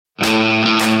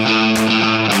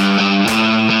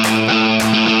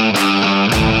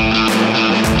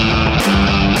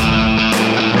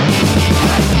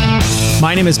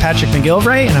My name is Patrick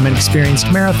McGilvray, and I'm an experienced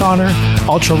marathoner,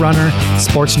 ultra runner,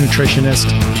 sports nutritionist,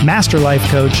 master life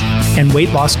coach, and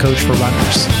weight loss coach for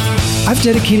runners. I've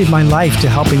dedicated my life to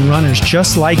helping runners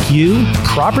just like you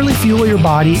properly fuel your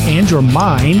body and your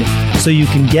mind so you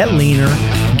can get leaner,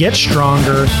 get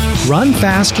stronger, run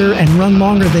faster, and run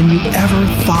longer than you ever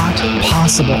thought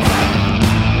possible.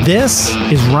 This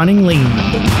is Running Lean.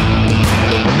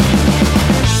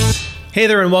 Hey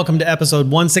there, and welcome to episode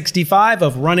 165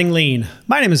 of Running Lean.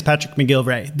 My name is Patrick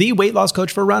McGilvray, the weight loss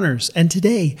coach for runners, and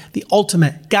today, the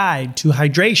ultimate guide to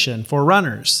hydration for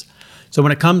runners. So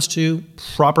when it comes to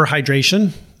proper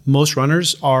hydration, most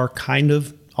runners are kind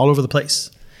of all over the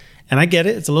place. And I get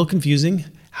it, it's a little confusing.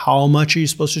 How much are you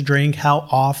supposed to drink? How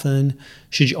often?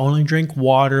 Should you only drink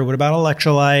water? What about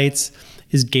electrolytes?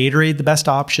 Is Gatorade the best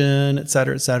option? Et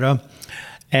cetera, et cetera.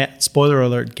 And spoiler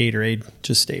alert, Gatorade,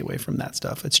 just stay away from that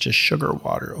stuff. It's just sugar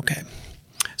water, okay?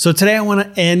 So today I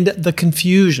want to end the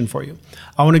confusion for you.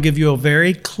 I want to give you a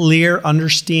very clear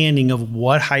understanding of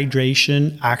what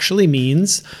hydration actually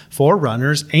means for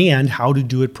runners and how to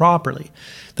do it properly.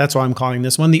 That's why I'm calling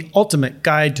this one the ultimate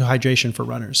guide to hydration for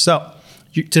runners. So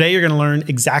today you're going to learn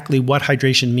exactly what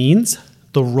hydration means,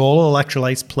 the role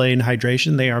electrolytes play in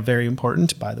hydration. They are very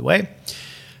important, by the way.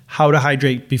 How to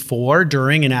hydrate before,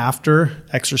 during, and after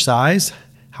exercise,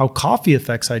 how coffee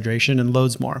affects hydration, and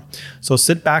loads more. So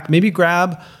sit back, maybe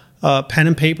grab a pen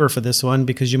and paper for this one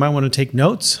because you might want to take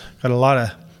notes. Got a lot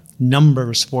of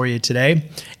numbers for you today,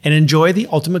 and enjoy the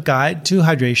ultimate guide to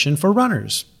hydration for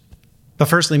runners. But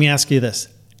first, let me ask you this.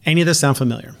 Any of this sound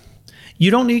familiar?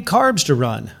 You don't need carbs to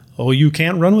run. Oh, you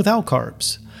can't run without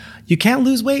carbs. You can't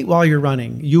lose weight while you're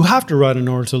running. You have to run in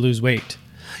order to lose weight.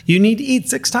 You need to eat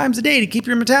 6 times a day to keep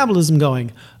your metabolism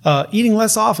going. Eating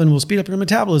less often will speed up your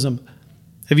metabolism.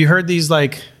 Have you heard these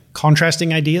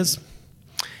contrasting ideas?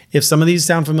 If some of these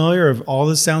sound familiar, or if all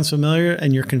this sounds familiar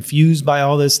and you're confused by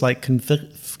all this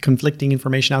conflicting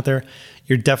information out there,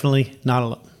 you're definitely not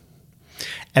alone.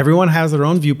 Everyone has their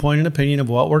own viewpoint and opinion of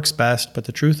what works best, but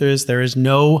the truth is there is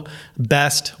no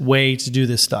best way to do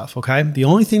this stuff, okay? The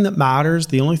only thing that matters,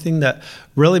 the only thing that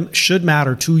really should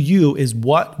matter to you is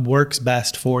what works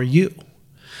best for you.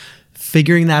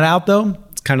 Figuring that out, though,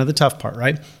 it's kind of the tough part,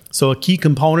 right? So a key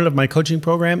component of my coaching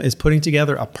program is putting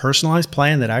together a personalized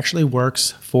plan that actually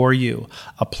works for you,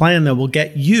 a plan that will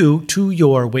get you to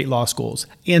your weight loss goals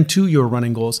and to your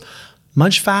running goals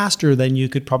much faster than you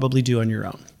could probably do on your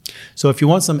own. So if you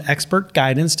want some expert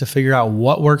guidance to figure out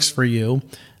what works for you,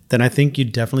 then I think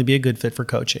you'd definitely be a good fit for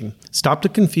coaching. Stop the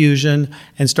confusion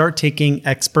and start taking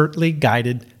expertly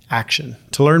guided action.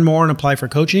 To learn more and apply for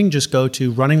coaching, just go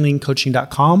to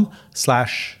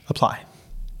runningleancoaching.com/apply.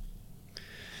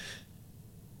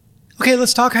 Okay,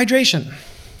 let's talk hydration.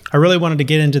 I really wanted to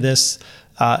get into this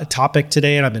topic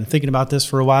today, and I've been thinking about this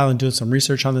for a while and doing some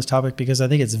research on this topic because I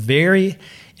think it's very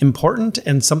important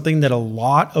and something that a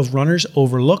lot of runners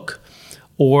overlook,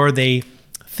 or they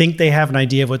think they have an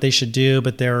idea of what they should do,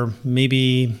 but they're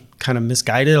maybe kind of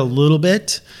misguided a little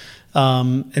bit.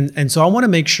 And so I want to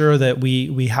make sure that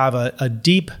we have a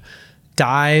deep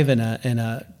dive and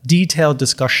a detailed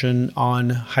discussion on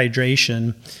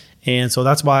hydration. And so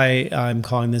that's why I'm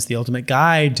calling this the ultimate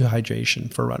guide to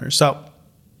hydration for runners. So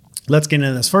let's get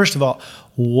into this. First of all,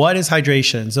 what is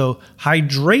hydration? So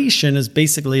hydration is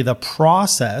basically the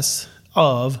process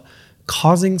of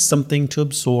causing something to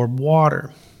absorb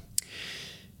water.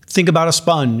 Think about a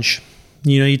sponge.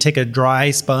 You take a dry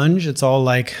sponge, it's all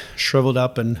shriveled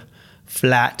up and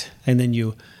flat, and then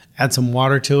you add some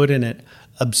water to it and it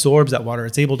absorbs that water.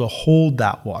 It's able to hold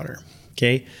that water,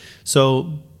 okay?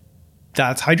 So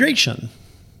that's hydration.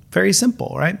 Very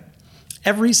simple, right?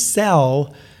 Every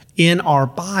cell in our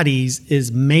bodies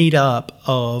is made up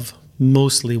of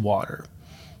mostly water.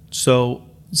 So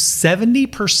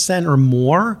 70% or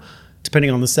more, depending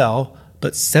on the cell,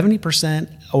 but 70%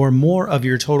 or more of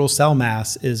your total cell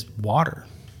mass is water.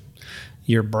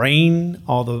 Your brain,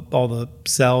 all the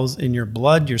cells in your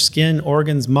blood, your skin,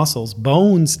 organs, muscles,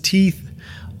 bones, teeth,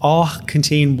 all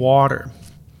contain water.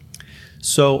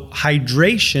 So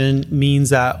hydration means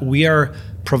that we are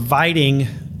providing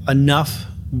enough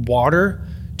water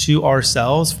to our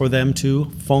cells for them to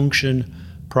function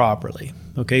properly.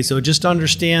 Okay, so just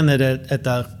understand that at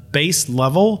the base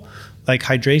level,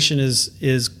 hydration is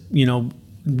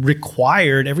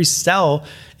required. Every cell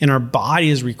in our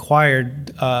body is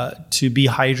required to be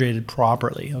hydrated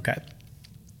properly. Okay,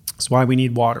 that's why we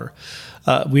need water.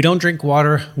 We don't drink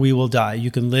water, we will die.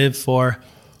 You can live for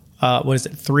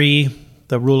the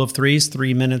rule of threes,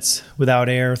 3 minutes without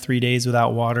air, 3 days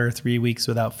without water, 3 weeks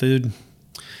without food.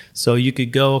 So you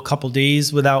could go a couple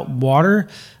days without water,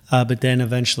 but then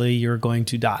eventually you're going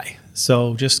to die.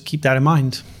 So just keep that in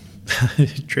mind.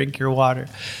 Drink your water.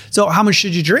 So how much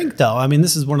should you drink though? I mean,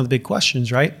 this is one of the big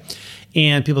questions, right?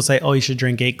 And people say, oh, you should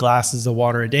drink 8 glasses of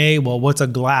water a day. Well, what's a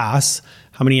glass?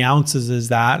 How many ounces is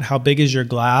that? How big is your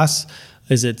glass?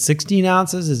 Is it 16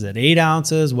 ounces? Is it 8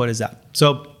 ounces? What is that?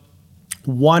 So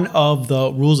one of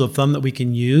the rules of thumb that we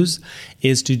can use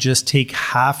is to just take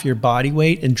half your body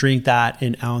weight and drink that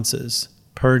in ounces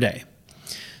per day.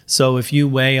 So if you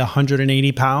weigh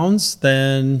 180 pounds,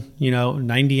 then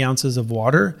 90 ounces of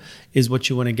water is what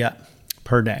you want to get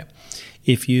per day.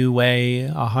 If you weigh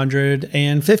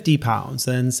 150 pounds,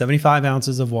 then 75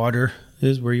 ounces of water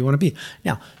is where you want to be.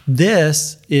 Now,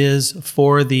 this is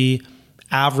for the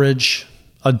average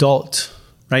adult,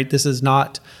 right? This is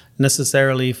not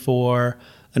necessarily for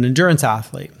an endurance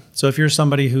athlete. So if you're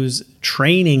somebody who's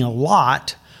training a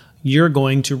lot, you're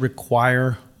going to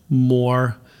require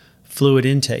more fluid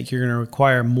intake. You're going to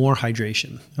require more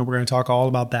hydration. And we're going to talk all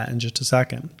about that in just a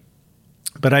second.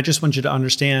 But I just want you to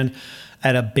understand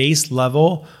at a base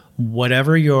level,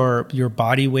 whatever your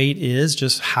body weight is,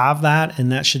 just have that.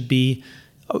 And that should be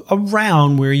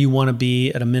around where you want to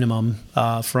be at a minimum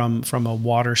from a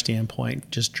water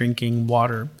standpoint, just drinking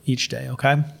water each day,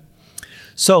 okay?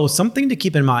 So something to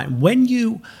keep in mind, when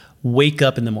you wake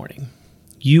up in the morning,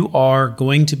 you are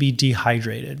going to be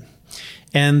dehydrated.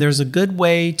 And there's a good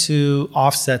way to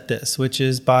offset this, which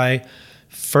is by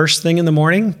first thing in the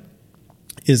morning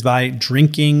is by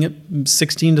drinking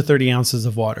 16 to 30 ounces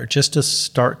of water just to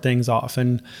start things off.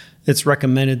 And it's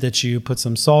recommended that you put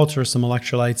some salt or some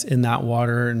electrolytes in that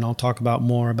water. And I'll talk about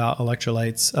more about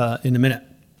electrolytes in a minute.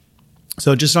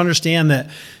 So just understand that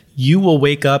you will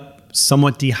wake up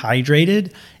somewhat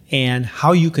dehydrated, and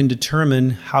how you can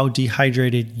determine how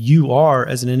dehydrated you are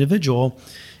as an individual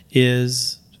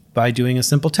is by doing a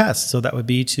simple test. So that would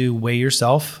be to weigh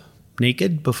yourself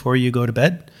naked before you go to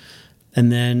bed.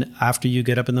 And then after you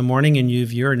get up in the morning and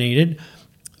you've urinated,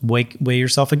 weigh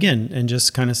yourself again and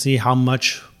just kind of see how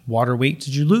much water weight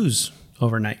did you lose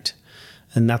overnight.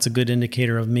 And that's a good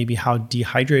indicator of maybe how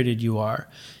dehydrated you are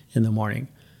in the morning.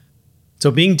 So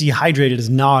being dehydrated is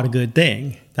not a good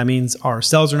thing. That means our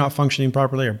cells are not functioning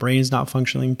properly, our brain is not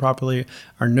functioning properly,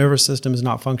 our nervous system is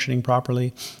not functioning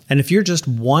properly. And if you're just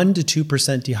 1 to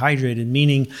 2% dehydrated,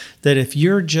 meaning that if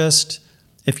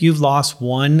you've lost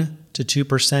 1 to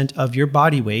 2% of your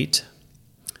body weight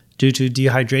due to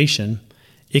dehydration,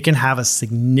 it can have a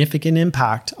significant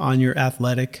impact on your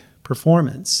athletic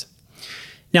performance.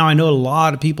 Now, I know a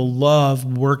lot of people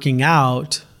love working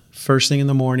out first thing in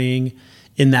the morning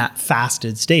in that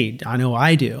fasted state. I know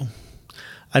I do.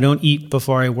 I don't eat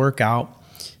before I work out.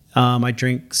 I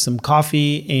drink some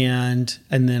coffee and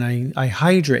then I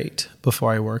hydrate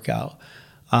before I work out.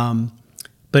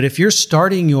 But if you're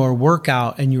starting your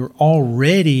workout and you're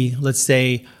already, let's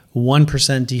say,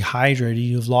 1% dehydrated,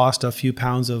 you've lost a few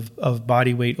pounds of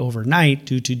body weight overnight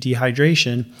due to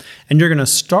dehydration, and you're going to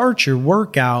start your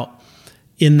workout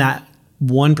in that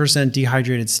 1%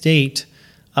 dehydrated state,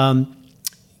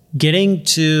 getting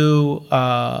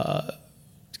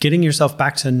yourself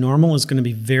back to normal is going to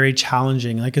be very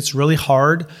challenging. Like, it's really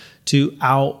hard to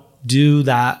outdo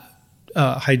that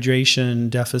hydration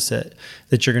deficit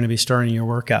that you're going to be starting your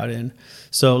workout in.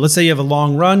 So let's say you have a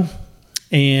long run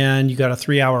and you got a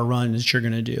 3-hour run that you're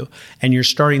going to do, and you're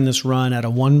starting this run at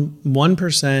a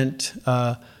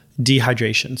 1%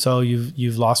 dehydration. So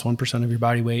you've lost 1% of your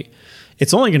body weight.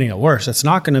 It's only going to get worse. It's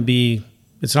not going to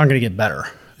get better.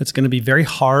 It's going to be very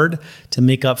hard to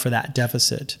make up for that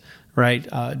deficit, right?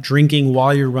 Drinking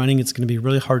while you're running, it's going to be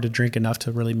really hard to drink enough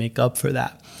to really make up for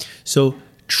that. So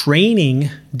training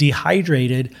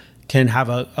dehydrated can have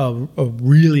a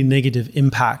really negative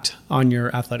impact on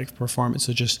your athletic performance.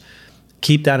 So just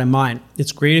keep that in mind.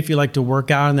 It's great if you like to work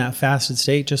out in that fasted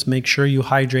state. Just make sure you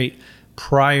hydrate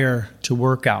prior to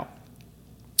workout.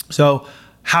 So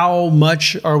how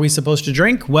much are we supposed to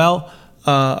drink? Well,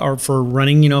 or for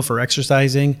running, for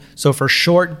exercising. So for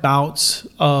short bouts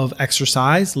of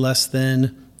exercise, less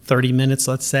than 30 minutes,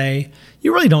 let's say,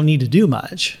 you really don't need to do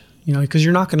much, because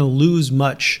you're not going to lose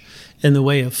much in the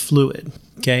way of fluid,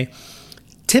 okay?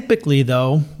 Typically,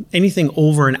 though, anything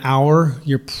over an hour,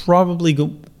 you're probably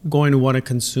going to want to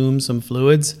consume some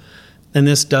fluids. And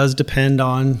this does depend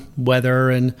on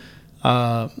weather and,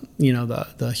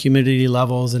 the humidity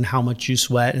levels and how much you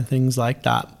sweat and things like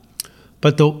that.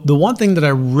 But the one thing that I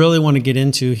really want to get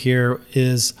into here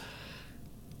is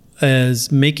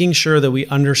making sure that we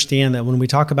understand that when we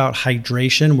talk about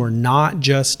hydration, we're not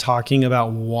just talking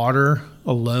about water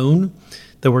alone,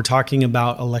 that we're talking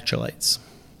about electrolytes.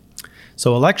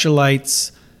 So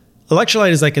electrolytes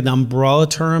Electrolyte is like an umbrella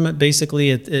term. Basically,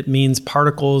 it means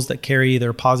particles that carry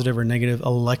either positive or negative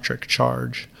electric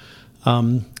charge.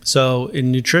 So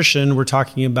in nutrition, we're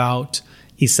talking about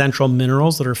essential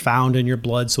minerals that are found in your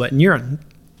blood, sweat, and urine.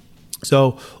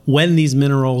 So when these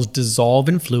minerals dissolve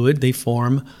in fluid, they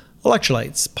form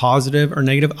electrolytes, positive or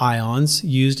negative ions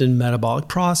used in metabolic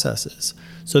processes.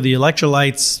 So the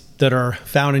electrolytes that are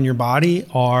found in your body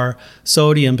are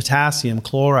sodium, potassium,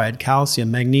 chloride,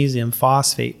 calcium, magnesium,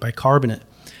 phosphate, bicarbonate.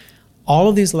 All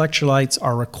of these electrolytes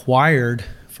are required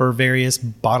for various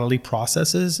bodily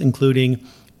processes, including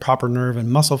proper nerve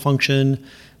and muscle function,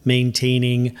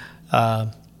 maintaining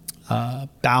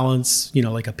balance,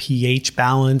 like a pH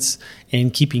balance,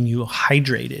 and keeping you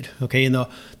hydrated. Okay, and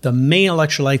the main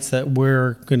electrolytes that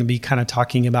we're going to be kind of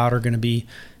talking about are going to be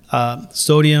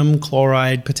sodium,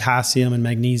 chloride, potassium, and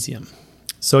magnesium.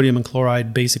 Sodium and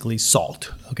chloride, basically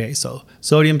salt. Okay, so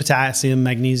sodium, potassium,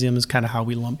 magnesium is kind of how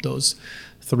we lump those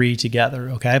three together.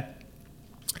 Okay,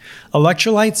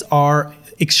 electrolytes are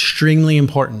extremely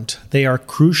important. They are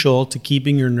crucial to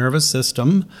keeping your nervous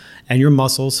system and your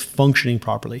muscles functioning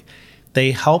properly.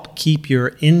 They help keep your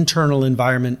internal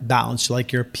environment balanced,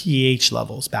 like your pH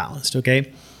levels balanced,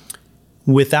 okay?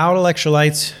 Without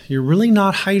electrolytes, you're really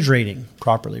not hydrating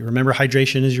properly. Remember,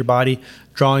 hydration is your body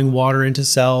drawing water into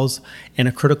cells, and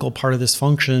a critical part of this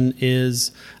function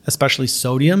is especially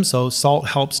sodium. So salt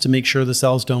helps to make sure the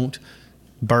cells don't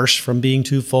burst from being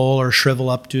too full or shrivel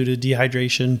up due to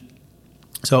dehydration.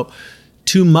 So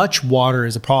too much water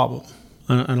is a problem.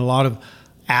 And a lot of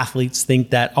athletes think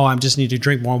that, I just need to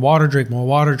drink more water,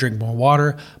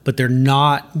 but they're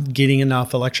not getting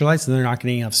enough electrolytes and they're not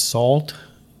getting enough salt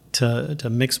to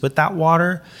mix with that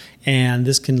water. And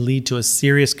this can lead to a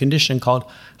serious condition called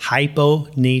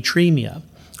hyponatremia.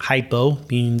 Hypo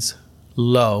means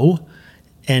low,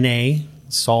 Na,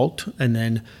 salt, and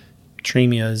then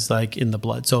tremia is like in the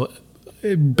blood. So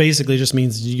it basically just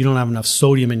means you don't have enough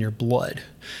sodium in your blood.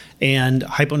 And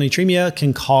hyponatremia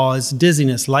can cause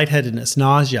dizziness, lightheadedness,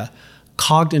 nausea,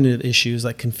 cognitive issues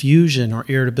like confusion or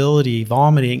irritability,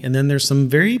 vomiting. And then there's some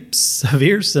very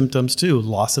severe symptoms too: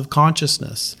 loss of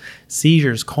consciousness,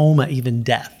 seizures, coma, even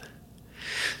death.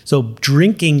 So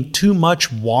drinking too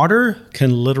much water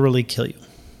can literally kill you.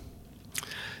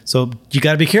 So you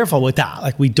got to be careful with that.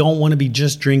 Like, we don't want to be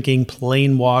just drinking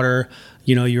plain water.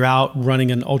 You're out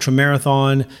running an ultra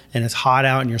marathon and it's hot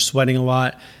out and you're sweating a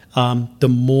lot. The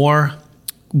more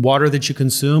water that you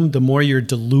consume, the more you're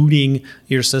diluting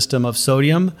your system of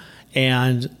sodium,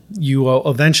 and you will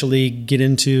eventually get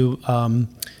into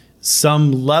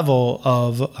some level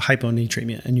of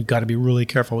hyponatremia, and you've got to be really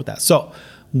careful with that. So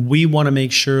we want to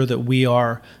make sure that we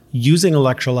are using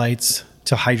electrolytes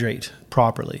to hydrate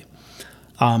properly.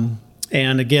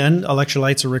 And again,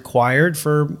 electrolytes are required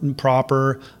for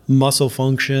proper muscle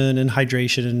function and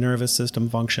hydration and nervous system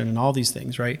function and all these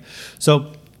things, right?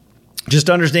 So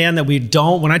just understand that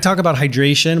when I talk about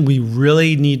hydration, we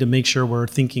really need to make sure we're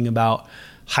thinking about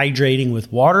hydrating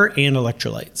with water and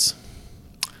electrolytes.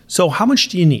 So how much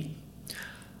do you need?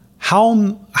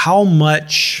 How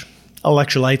much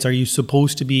electrolytes are you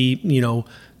supposed to be,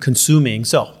 consuming?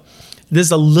 So this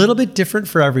is a little bit different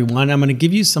for everyone. I'm going to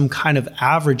give you some kind of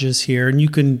averages here, and you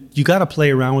got to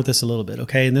play around with this a little bit,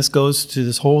 okay? And this goes to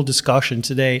this whole discussion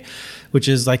today, which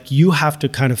is like you have to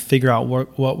kind of figure out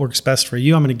what works best for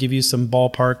you. I'm going to give you some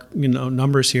ballpark,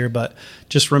 numbers here, but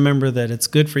just remember that it's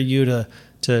good for you to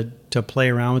play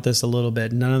around with this a little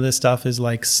bit. None of this stuff is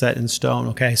like set in stone,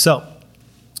 okay? So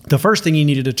the first thing you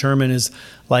need to determine is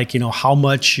like, how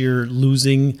much you're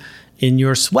losing in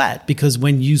your sweat, because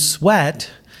when you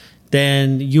sweat,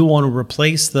 then you want to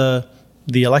replace the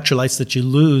electrolytes that you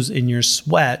lose in your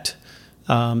sweat,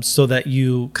 so that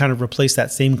you kind of replace that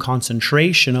same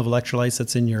concentration of electrolytes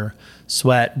that's in your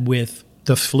sweat with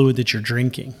the fluid that you're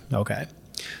drinking. Okay.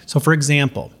 So for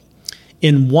example,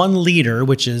 in 1 liter,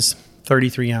 which is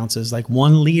 33 ounces, like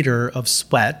 1 liter of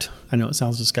sweat, I know it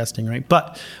sounds disgusting, right?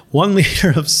 But 1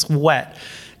 liter of sweat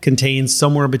contains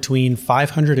somewhere between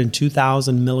 500 and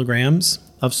 2,000 milligrams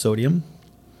of sodium,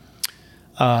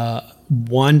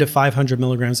 1 to 500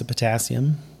 milligrams of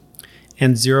potassium,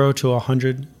 and 0 to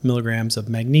 100 milligrams of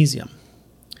magnesium.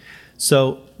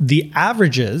 So the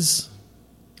averages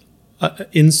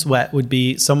in sweat would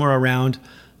be somewhere around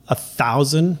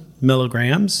 1,000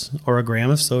 milligrams or a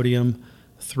gram of sodium,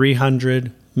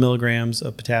 300 milligrams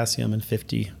of potassium, and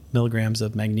 50 milligrams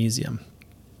of magnesium.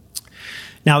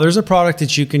 Now, there's a product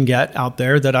that you can get out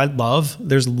there that I love.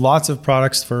 There's lots of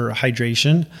products for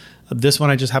hydration. This one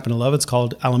I just happen to love. It's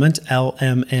called Element,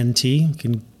 LMNT. You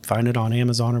can find it on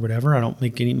Amazon or whatever. I don't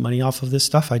make any money off of this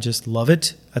stuff. I just love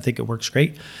it. I think it works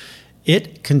great.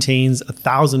 It contains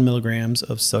 1,000 milligrams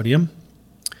of sodium,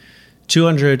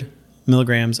 200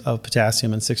 milligrams of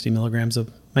potassium, and 60 milligrams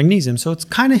of magnesium. So it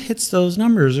kind of hits those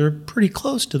numbers, or pretty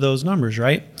close to those numbers,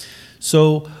 right?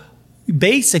 So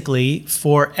basically,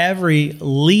 for every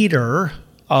liter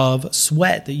of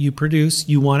sweat that you produce,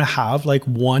 you want to have like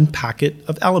 1 packet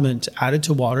of element added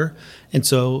to water. And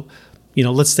so,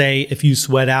 let's say if you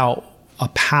sweat out a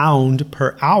pound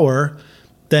per hour,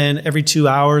 then every 2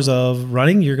 hours of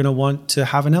running, you're going to want to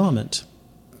have an element.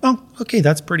 Oh, okay,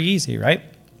 that's pretty easy, right?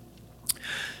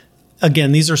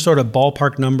 Again, these are sort of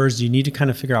ballpark numbers. You need to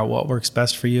kind of figure out what works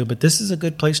best for you, but this is a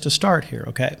good place to start here,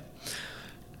 okay?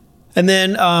 And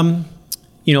then,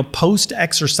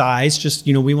 post-exercise, just,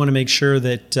 we want to make sure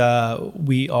that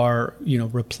we are,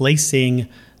 replacing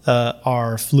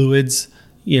our fluids,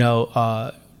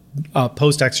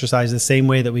 post-exercise the same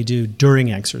way that we do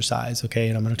during exercise, okay?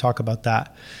 And I'm going to talk about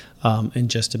that in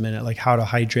just a minute, like how to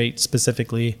hydrate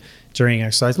specifically during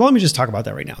exercise. Well, let me just talk about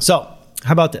that right now. So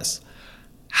how about this?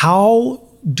 How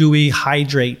do we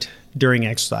hydrate during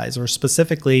exercise? Or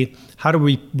specifically, how do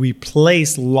we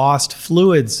replace lost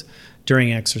fluids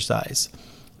during exercise?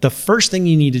 The first thing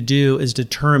you need to do is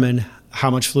determine how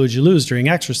much fluid you lose during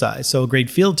exercise. So a great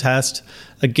field test,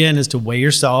 again, is to weigh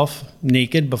yourself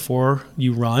naked before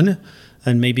you run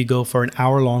and maybe go for an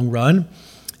hour-long run.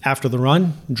 After the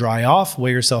run, dry off,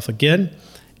 weigh yourself again,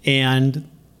 and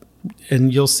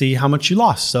you'll see how much you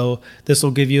lost. So this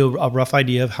will give you a rough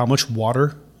idea of how much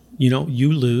water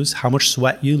you lose, how much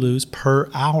sweat you lose per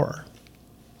hour.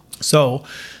 So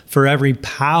for every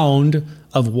pound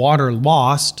of water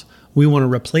lost, we want to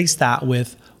replace that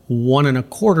with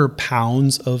 1.25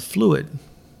 pounds of fluid.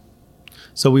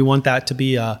 So we want that to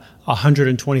be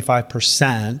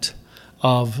 125%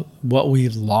 of what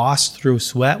we've lost through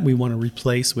sweat. We want to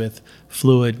replace with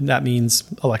fluid. That means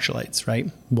electrolytes,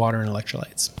 right? Water and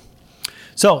electrolytes.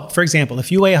 So, for example, if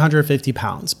you weigh 150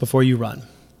 pounds before you run,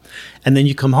 and then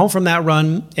you come home from that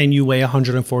run and you weigh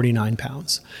 149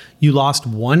 pounds, you lost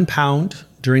 1 pound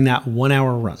during that 1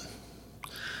 hour run.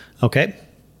 Okay,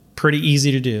 pretty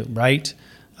easy to do, right?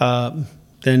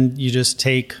 Then you just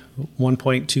take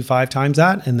 1.25 times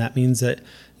that, and that means that,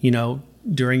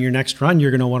 during your next run,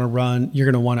 you're going to want to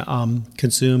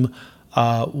consume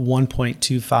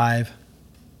 1.25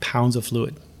 pounds of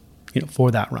fluid,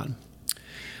 for that run.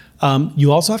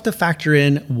 You also have to factor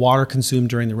in water consumed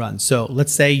during the run. So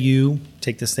let's say you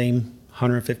take the same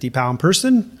 150-pound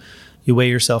person, you weigh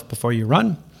yourself before you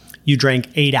run, you drank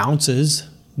 8 ounces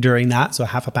during that, so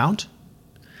half a pound.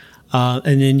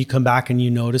 And then you come back and you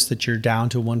notice that you're down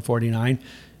to 149.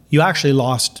 You actually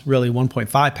lost really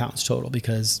 1.5 pounds total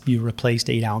because you replaced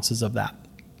 8 ounces of that.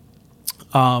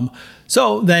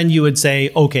 So then you would say,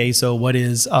 okay, so what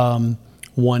is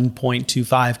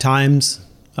 1.25 times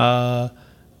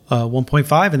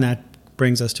 1.5? And that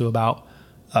brings us to about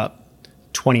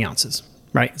 20 ounces,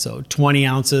 right? So 20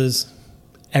 ounces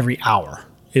every hour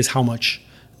is how much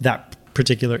that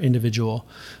particular individual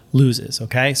loses,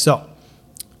 okay? So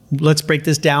let's break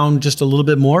this down just a little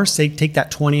bit more. Say, take that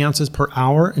 20 ounces per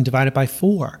hour and divide it by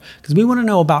 4, because we want to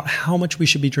know about how much we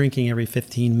should be drinking every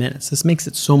 15 minutes. This makes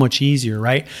it so much easier,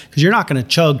 right? Because you're not going to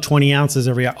chug 20 ounces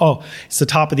every hour. Oh, it's the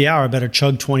top of the hour. I better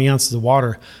chug 20 ounces of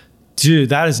water. Dude,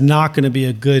 that is not going to be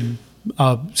a good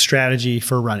strategy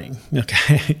for running,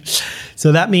 okay?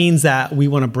 So that means that we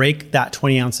want to break that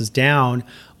 20 ounces down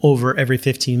over every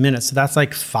 15 minutes. So that's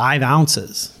like 5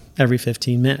 ounces every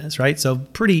 15 minutes, right? So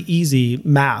pretty easy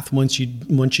math once you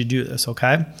do this,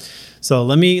 okay? So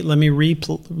let me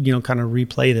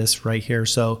replay this right here.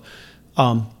 So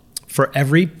for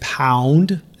every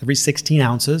pound, every 16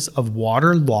 ounces of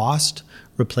water lost,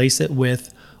 replace it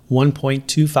with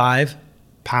 1.25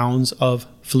 pounds of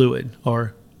fluid,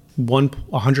 or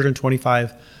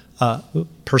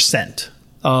 125%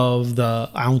 of the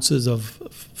ounces of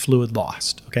fluid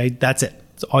lost. Okay, that's it.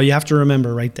 That's all you have to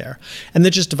remember right there. And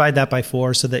then just divide that by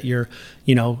 4 so that you're,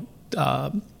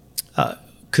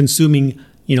 consuming,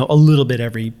 a little bit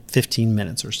every 15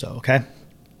 minutes or so. Okay.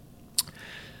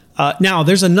 Now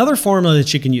there's another formula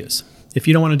that you can use. If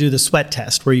you don't want to do the sweat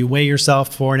test where you weigh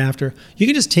yourself before and after, you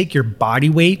can just take your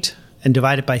body weight and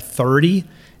divide it by 30.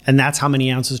 And that's how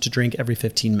many ounces to drink every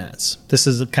 15 minutes. This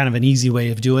is kind of an easy way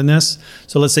of doing this.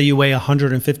 So let's say you weigh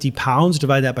 150 pounds,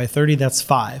 divide that by 30, that's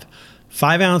 5.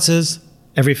 5 ounces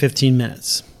every 15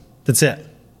 minutes. That's it.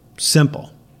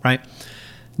 Simple, right?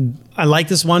 I like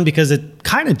this one because it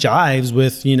kind of jives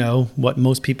with, what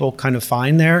most people kind of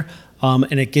find there.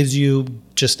 And it gives you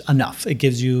just enough. It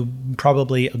gives you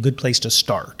probably a good place to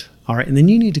start. All right. And then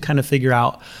you need to kind of figure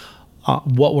out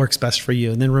what works best for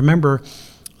you. And then remember,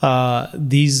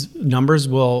 These numbers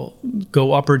will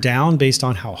go up or down based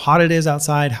on how hot it is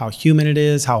outside, how humid it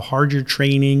is, how hard you're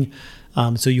training.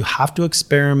 So you have to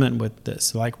experiment with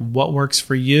this. Like what works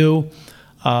for you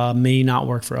may not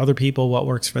work for other people. What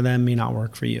works for them may not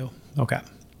work for you. Okay.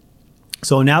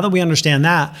 So now that we understand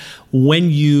that, when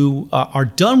you are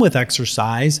done with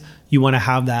exercise, you want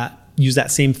to use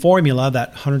that same formula,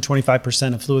 that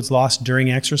 125% of fluids lost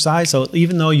during exercise. So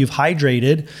even though you've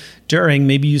hydrated during,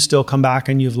 maybe you still come back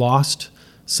and you've lost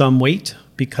some weight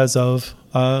because of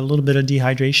a little bit of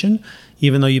dehydration,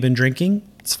 even though you've been drinking.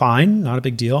 It's fine, not a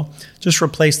big deal. Just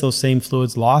replace those same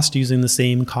fluids lost using the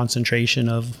same concentration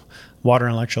of water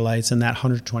and electrolytes and that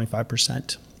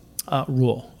 125%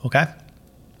 rule, okay?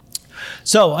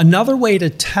 So another way to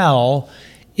tell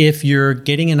if you're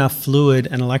getting enough fluid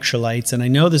and electrolytes, and I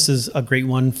know this is a great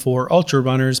one for ultra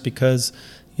runners because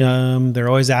they're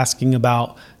always asking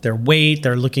about their weight.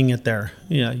 They're looking at their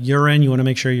urine. You want to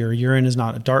make sure your urine is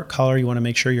not a dark color. You want to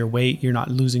make sure you're not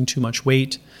losing too much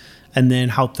weight. And then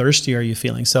how thirsty are you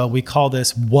feeling? So we call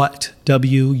this WUT,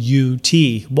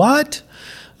 W-U-T. What?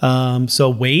 So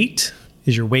weight,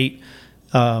 is your weight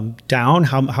down?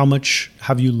 How much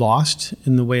have you lost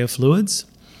in the way of fluids?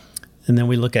 And then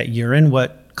we look at urine.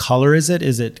 What color is it?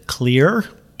 Is it clear?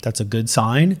 That's a good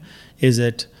sign. Is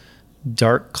it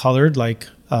dark colored like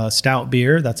stout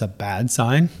beer? That's a bad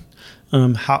sign.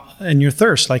 And your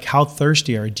thirst, like how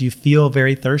thirsty are you? Do you feel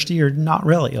very thirsty or not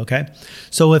really? Okay.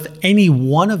 So if any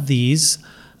one of these,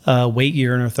 weight,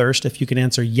 urine, or thirst, if you can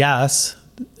answer yes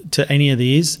to any of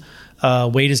these,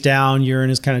 weight is down, urine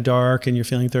is kind of dark, and you're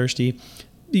feeling thirsty,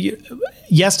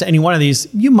 yes to any one of these,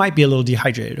 you might be a little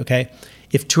dehydrated. Okay.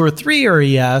 If 2 or 3 are a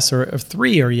yes, or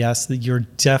 3 are yes, you're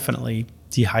definitely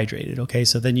dehydrated. Okay.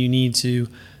 So then you need to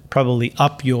probably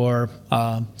up your,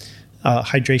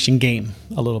 hydration game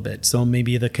a little bit. So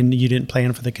maybe you didn't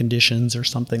plan for the conditions or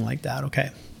something like that. Okay.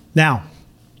 Now,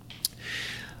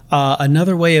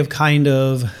 another way of kind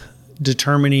of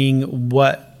determining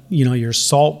what, your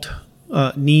salt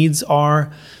needs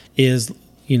are is,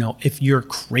 if you're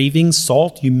craving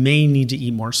salt, you may need to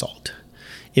eat more salt.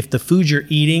 If the food you're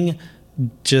eating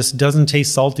just doesn't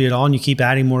taste salty at all and you keep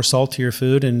adding more salt to your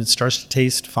food and it starts to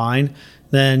taste fine,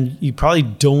 then you probably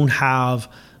don't have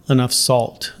enough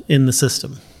salt in the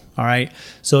system. All right.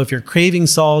 So if you're craving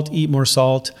salt, eat more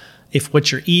salt. If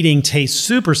what you're eating tastes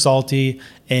super salty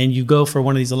and you go for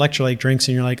one of these electrolyte drinks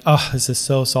and you're like, oh, this is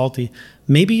so salty,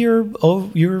 maybe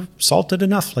you're salted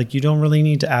enough. Like you don't really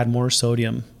need to add more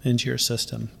sodium into your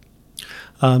system.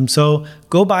 So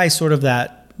go by sort of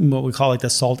that, what we call like the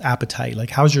salt appetite. Like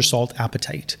how's your salt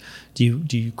appetite? Do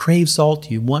you crave salt?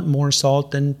 Do you want more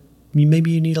salt? Then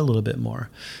maybe you need a little bit more.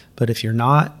 But if you're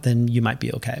not, then you might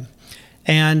be okay.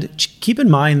 And keep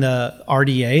in mind the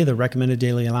RDA, the recommended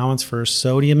daily allowance for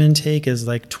sodium intake, is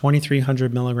like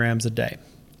 2,300 milligrams a day.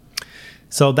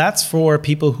 So that's for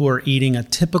people who are eating a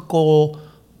typical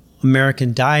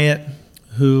American diet,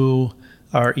 who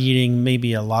are eating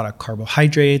maybe a lot of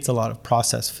carbohydrates, a lot of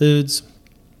processed foods.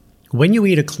 When you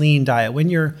eat a clean diet, when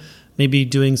you're maybe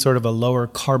doing sort of a lower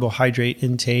carbohydrate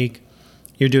intake,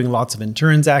 you're doing lots of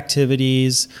endurance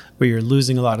activities where you're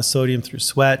losing a lot of sodium through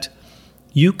sweat,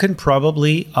 you can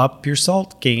probably up your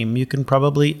salt game. You can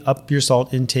probably up your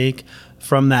salt intake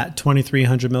from that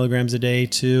 2,300 milligrams a day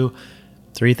to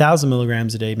 3,000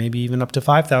 milligrams a day, maybe even up to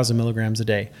 5,000 milligrams a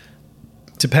day.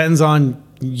 Depends on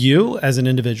you as an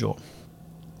individual.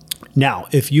 Now,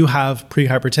 if you have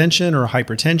prehypertension or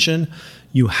hypertension,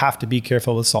 you have to be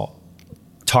careful with salt.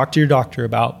 Talk to your doctor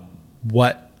about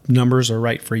what numbers are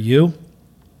right for you.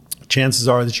 Chances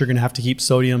are that you're going to have to keep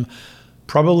sodium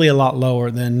probably a lot lower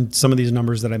than some of these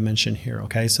numbers that I mentioned here.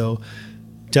 Okay. So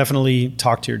definitely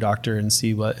talk to your doctor and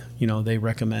see what, they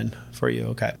recommend for you.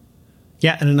 Okay.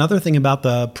 Yeah. And another thing about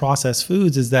the processed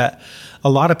foods is that a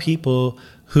lot of people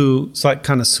who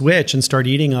kind of switch and start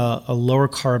eating a lower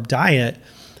carb diet,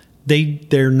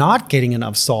 they're not getting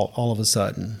enough salt all of a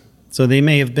sudden. So they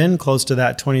may have been close to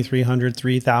that 2,300,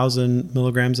 3,000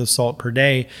 milligrams of salt per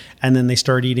day, and then they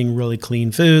start eating really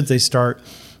clean foods. They start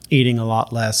eating a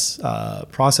lot less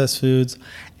processed foods,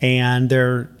 and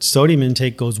their sodium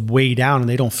intake goes way down, and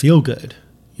they don't feel good.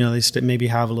 They maybe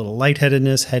have a little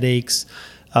lightheadedness, headaches,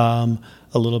 a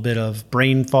little bit of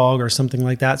brain fog or something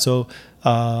like that. So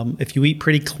if you eat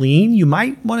pretty clean, you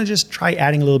might want to just try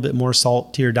adding a little bit more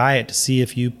salt to your diet to see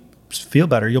if you feel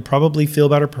better. You'll probably feel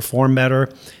better, perform better.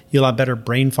 You'll have better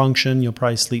brain function. You'll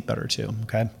probably sleep better too.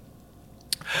 Okay.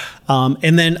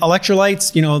 And then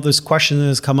electrolytes, this question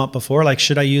has come up before, like,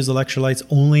 should I use electrolytes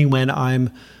only when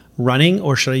I'm running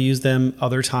or should I use them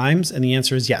other times? And the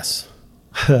answer is yes.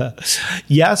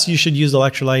 Yes, you should use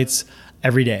electrolytes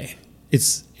every day.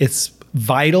 it's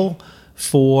vital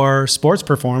for sports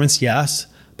performance, yes,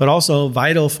 but also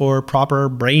vital for proper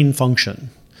brain function.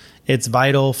 It's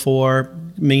vital for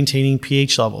maintaining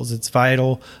pH levels. It's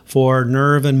vital for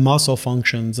nerve and muscle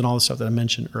functions and all the stuff that I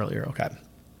mentioned earlier. Okay.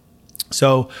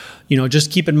 So,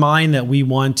 just keep in mind that we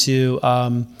want to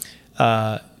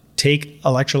take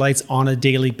electrolytes on a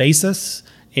daily basis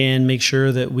and make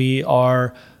sure that we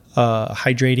are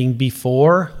hydrating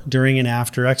before, during, and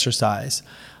after exercise.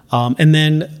 And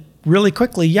then really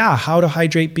quickly, how to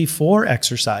hydrate before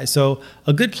exercise. So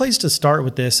a good place to start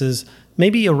with this is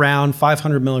maybe around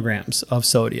 500 milligrams of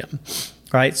sodium,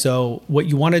 right? So what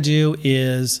you want to do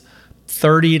is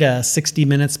 30 to 60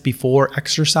 minutes before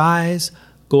exercise,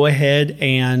 go ahead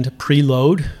and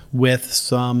preload with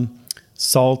some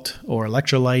salt or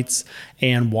electrolytes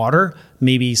and water,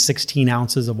 maybe 16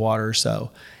 ounces of water or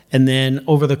so. And then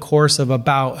over the course of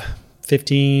about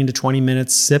 15 to 20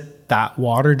 minutes, sip that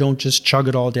water. Don't just chug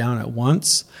it all down at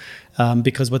once,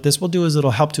 because what this will do is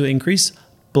it'll help to increase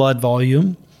blood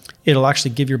volume. It'll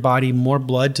actually give your body more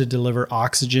blood to deliver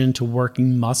oxygen to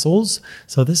working muscles.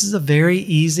 So this is a very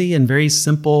easy and very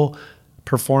simple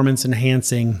performance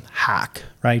enhancing hack,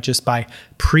 right? Just by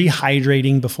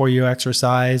pre-hydrating before you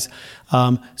exercise.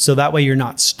 So that way you're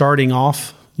not starting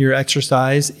off your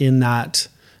exercise in that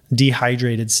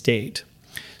dehydrated state.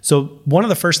 So one of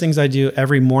the first things I do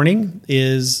every morning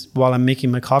is, while I'm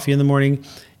making my coffee in the morning,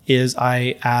 is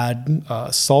I add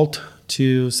salt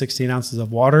to 16 ounces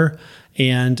of water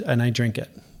and I drink it.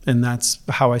 And that's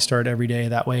how I start every day.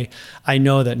 That way I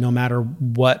know that no matter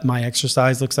what my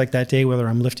exercise looks like that day, whether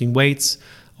I'm lifting weights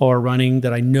or running,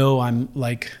 that I know I'm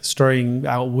like starting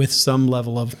out with some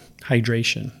level of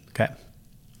hydration. Okay.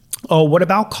 Oh, what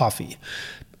about coffee?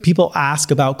 People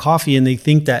ask about coffee and they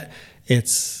think that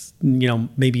it's,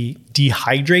 maybe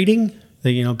dehydrating.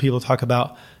 That, people talk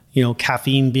about,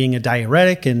 caffeine being a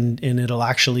diuretic and it'll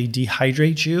actually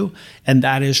dehydrate you. And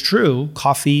that is true.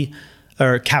 Coffee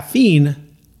or caffeine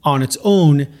on its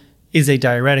own is a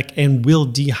diuretic and will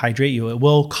dehydrate you. It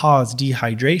will cause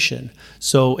dehydration.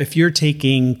 So if you're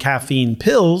taking caffeine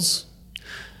pills,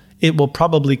 it will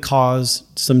probably cause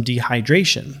some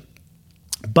dehydration.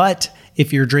 But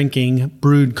if you're drinking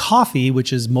brewed coffee,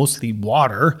 which is mostly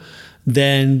water,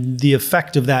 then the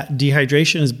effect of that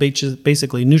dehydration is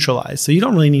basically neutralized. So you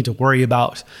don't really need to worry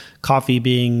about coffee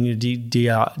being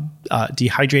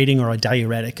dehydrating or a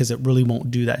diuretic, because it really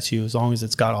won't do that to you as long as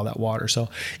it's got all that water. So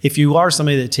if you are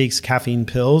somebody that takes caffeine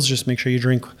pills, just make sure you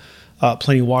drink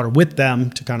plenty of water with them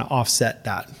to kind of offset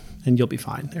that, and you'll be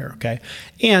fine there, okay?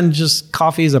 And just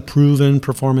coffee is a proven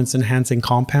performance enhancing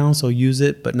compound, so use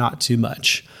it, but not too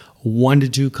much. 1 to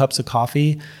 2 cups of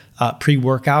coffee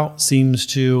pre-workout seems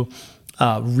to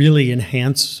really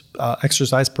enhance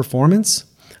exercise performance.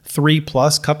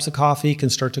 3+ cups of coffee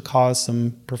can start to cause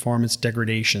some performance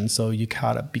degradation. So you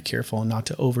gotta be careful not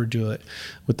to overdo it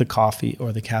with the coffee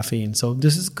or the caffeine. So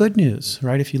this is good news,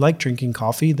 right? If you like drinking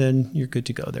coffee, then you're good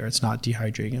to go there. It's not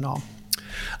dehydrating at all.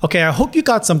 Okay, I hope you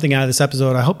got something out of this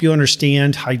episode. I hope you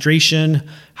understand hydration,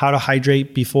 how to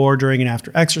hydrate before, during, and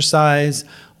after exercise,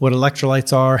 what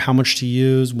electrolytes are, how much to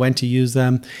use, when to use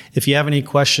them. If you have any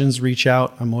questions, reach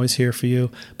out. I'm always here for you.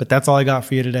 But that's all I got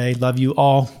for you today. Love you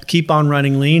all. Keep on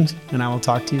running lean, and I will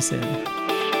talk to you soon.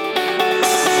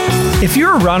 If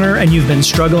you're a runner and you've been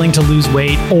struggling to lose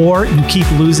weight, or you keep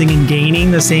losing and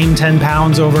gaining the same 10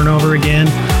 pounds over and over again,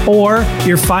 or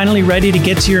you're finally ready to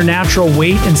get to your natural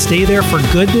weight and stay there for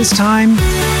good this time,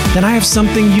 then I have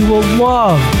something you will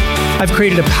love. I've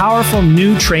created a powerful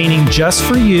new training just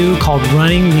for you called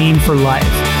Running Lean for Life.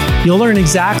 You'll learn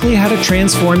exactly how to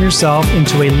transform yourself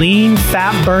into a lean,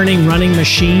 fat-burning running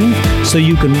machine so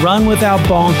you can run without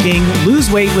bonking,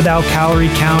 lose weight without calorie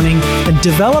counting, and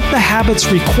develop the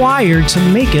habits required to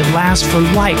make it last for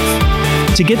life.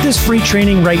 To get this free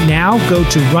training right now, go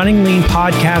to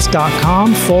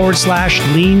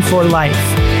runningleanpodcast.com/lean for life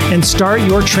and start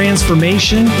your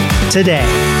transformation today.